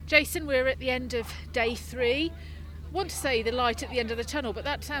Jason, we're at the end of day 3. Want to say the light at the end of the tunnel, but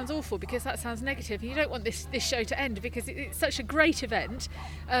that sounds awful because that sounds negative. You don't want this show to end because it's such a great event.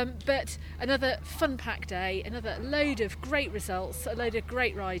 But another fun-packed day, another load of great results, a load of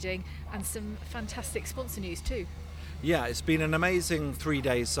great riding, and some fantastic sponsor news too. Yeah, it's been an amazing 3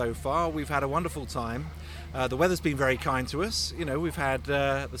 days so far. We've had a wonderful time. The weather's been very kind to us. You know, we've had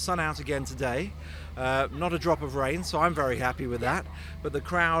the sun out again today. Not a drop of rain, so I'm very happy with that. But the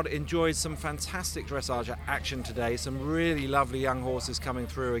crowd enjoyed some fantastic dressage action today. Some really lovely young horses coming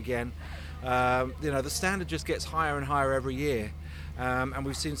through again. The standard just gets higher and higher every year. And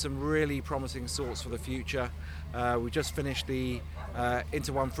we've seen some really promising sorts for the future. We just finished the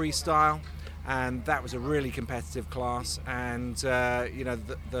Inter One Freestyle. And that was a really competitive class, and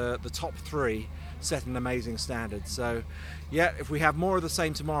the top 3 set an amazing standard. So yeah, if we have more of the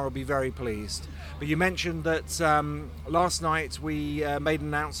same tomorrow, I'll be very pleased. But you mentioned that last night we made an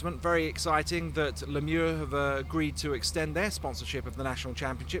announcement, very exciting, that LeMieux have agreed to extend their sponsorship of the National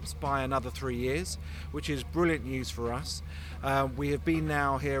Championships by another 3 years, which is brilliant news for us. We have been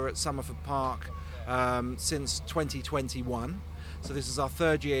now here at Somerford Park since 2021, so this is our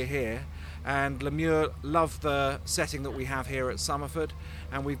 3rd year here. And LeMieux love the setting that we have here at Somerford,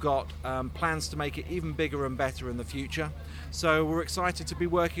 and we've got plans to make it even bigger and better in the future. So we're excited to be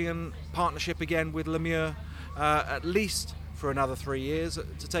working in partnership again with LeMieux at least for another 3 years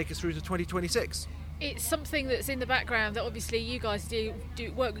to take us through to 2026. It's something that's in the background that obviously you guys do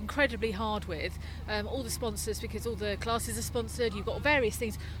work incredibly hard with, all the sponsors, because all the classes are sponsored. You've got various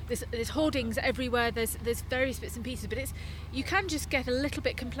things. There's hoardings everywhere. There's various bits and pieces, but you can just get a little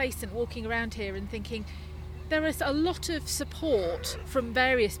bit complacent walking around here and thinking there is a lot of support from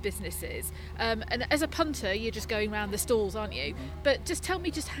various businesses. And as a punter, you're just going around the stalls, aren't you? But just tell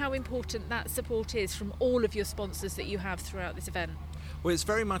me just how important that support is from all of your sponsors that you have throughout this event. Well, it's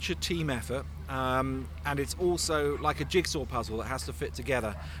very much a team effort, and it's also like a jigsaw puzzle that has to fit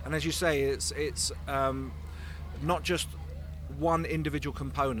together. And as you say, it's not just one individual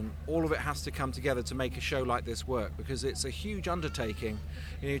component. All of it has to come together to make a show like this work, because it's a huge undertaking.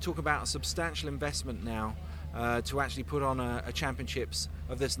 You talk about a substantial investment now to actually put on a championships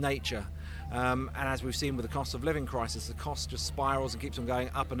of this nature. And as we've seen with the cost of living crisis, the cost just spirals and keeps on going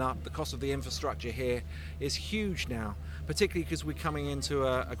up and up. The cost of the infrastructure here is huge now, particularly because we're coming into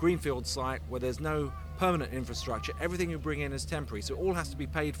a greenfield site where there's no permanent infrastructure. Everything you bring in is temporary, so it all has to be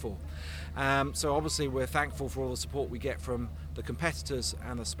paid for. So obviously we're thankful for all the support we get from the competitors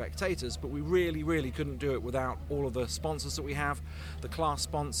and the spectators, but we really couldn't do it without all of the sponsors that we have, the class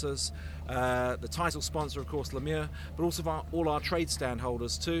sponsors, the title sponsor, of course, LeMieux, but also all our trade stand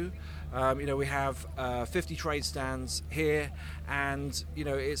holders too. We have 50 trade stands here, and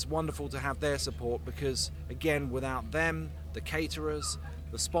it's wonderful to have their support, because again, without them, the caterers,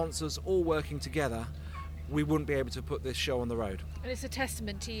 the sponsors all working together, we wouldn't be able to put this show on the road. And it's a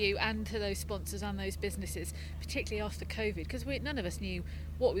testament to you and to those sponsors and those businesses, particularly after COVID, because none of us knew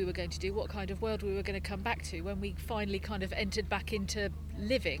what we were going to do, what kind of world we were going to come back to when we finally kind of entered back into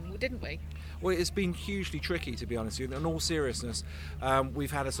living, didn't we? Well, it's been hugely tricky, to be honest with you. In all seriousness,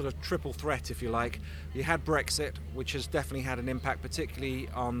 we've had a sort of triple threat, if you like. You had Brexit, which has definitely had an impact, particularly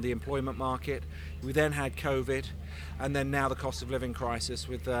on the employment market. We then had COVID, and then now the cost of living crisis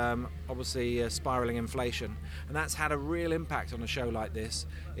with obviously spiralling inflation. And that's had a real impact on a show like this.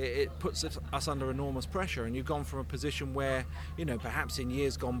 It puts us under enormous pressure, and you've gone from a position where, perhaps in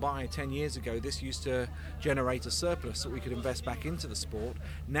years gone by, 10 years ago, this used to generate a surplus that we could invest back into the sport.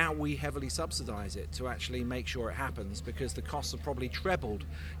 Now we heavily subsidise it to actually make sure it happens, because the costs have probably trebled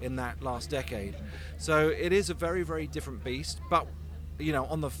in that last decade. So it is a very, very different beast, but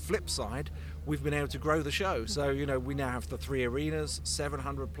on the flip side, we've been able to grow the show. So, we now have the 3 arenas,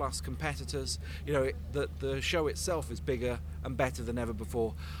 700 plus competitors. The show itself is bigger and better than ever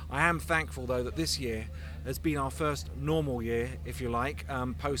before. I am thankful, though, that this year has been our first normal year, if you like,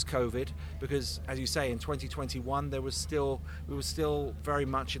 post-COVID, because, as you say, in 2021, we were still very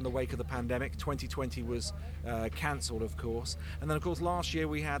much in the wake of the pandemic. 2020 was cancelled, of course. And then, of course, last year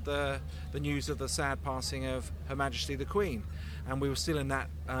we had the news of the sad passing of Her Majesty the Queen. And we were still in that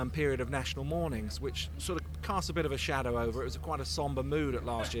period of national mournings, which sort of cast a bit of a shadow over it. It was quite a sombre mood at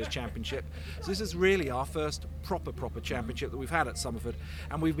last year's championship. So this is really our first proper championship that we've had at Somerford,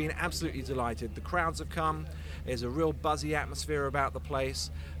 and we've been absolutely delighted. The crowds have come. There's a real buzzy atmosphere about the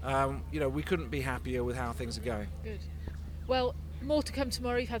place. We couldn't be happier with how things are going. Good. Well, more to come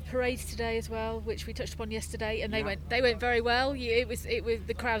tomorrow. You've had parades today as well, which we touched upon yesterday, and they went very well. It was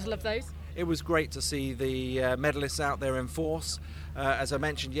the crowds loved those. It was great to see the medalists out there in force. As I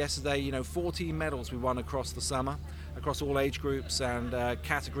mentioned yesterday, 14 medals we won across the summer, across all age groups and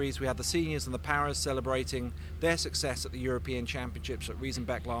categories. We had the seniors and the paras celebrating their success at the European Championships at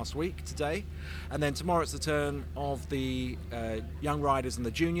Riesenbeck last week, today. And then tomorrow it's the turn of the young riders and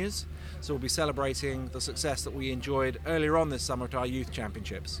the juniors. So we'll be celebrating the success that we enjoyed earlier on this summer at our youth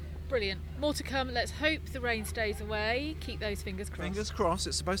championships. Brilliant. More to come. Let's hope the rain stays away. Keep those fingers crossed. Fingers crossed.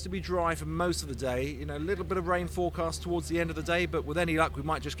 It's supposed to be dry for most of the day. A little bit of rain forecast towards the end of the day, but with any luck we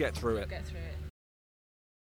might just get through it. Get through it.